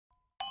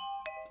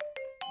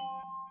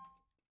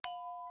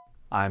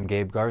I'm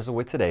Gabe Garza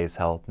with today's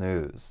health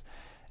news.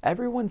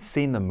 Everyone's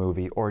seen the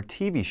movie or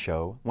TV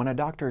show when a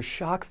doctor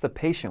shocks the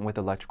patient with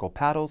electrical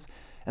paddles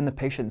and the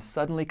patient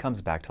suddenly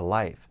comes back to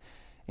life.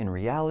 In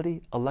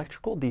reality,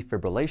 electrical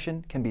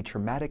defibrillation can be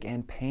traumatic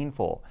and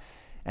painful,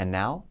 and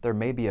now there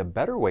may be a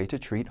better way to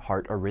treat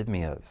heart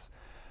arrhythmias.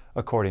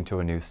 According to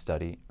a new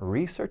study,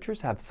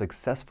 researchers have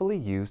successfully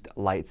used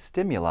light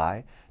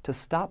stimuli to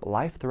stop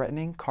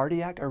life-threatening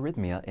cardiac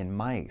arrhythmia in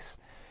mice.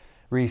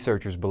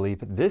 Researchers believe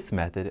this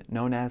method,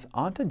 known as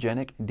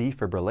ontogenic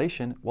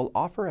defibrillation, will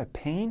offer a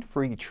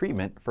pain-free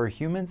treatment for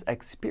humans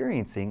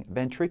experiencing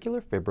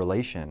ventricular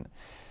fibrillation.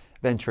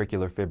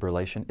 Ventricular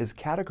fibrillation is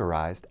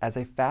categorized as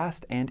a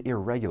fast and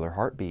irregular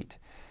heartbeat.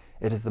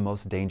 It is the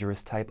most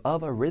dangerous type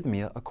of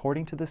arrhythmia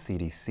according to the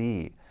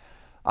CDC.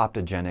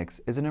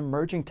 Optogenics is an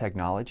emerging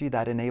technology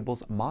that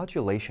enables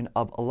modulation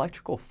of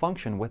electrical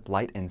function with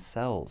light in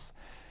cells.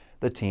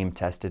 The team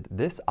tested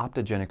this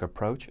optogenic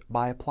approach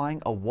by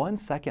applying a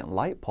 1-second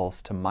light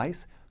pulse to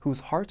mice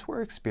whose hearts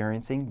were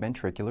experiencing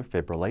ventricular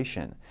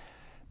fibrillation.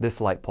 This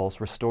light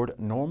pulse restored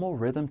normal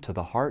rhythm to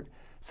the heart,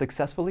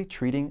 successfully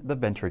treating the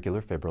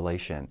ventricular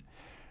fibrillation.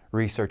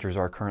 Researchers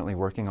are currently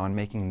working on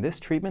making this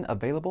treatment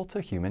available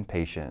to human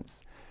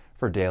patients.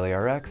 For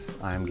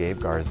dailyRx, I am Gabe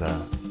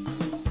Garza.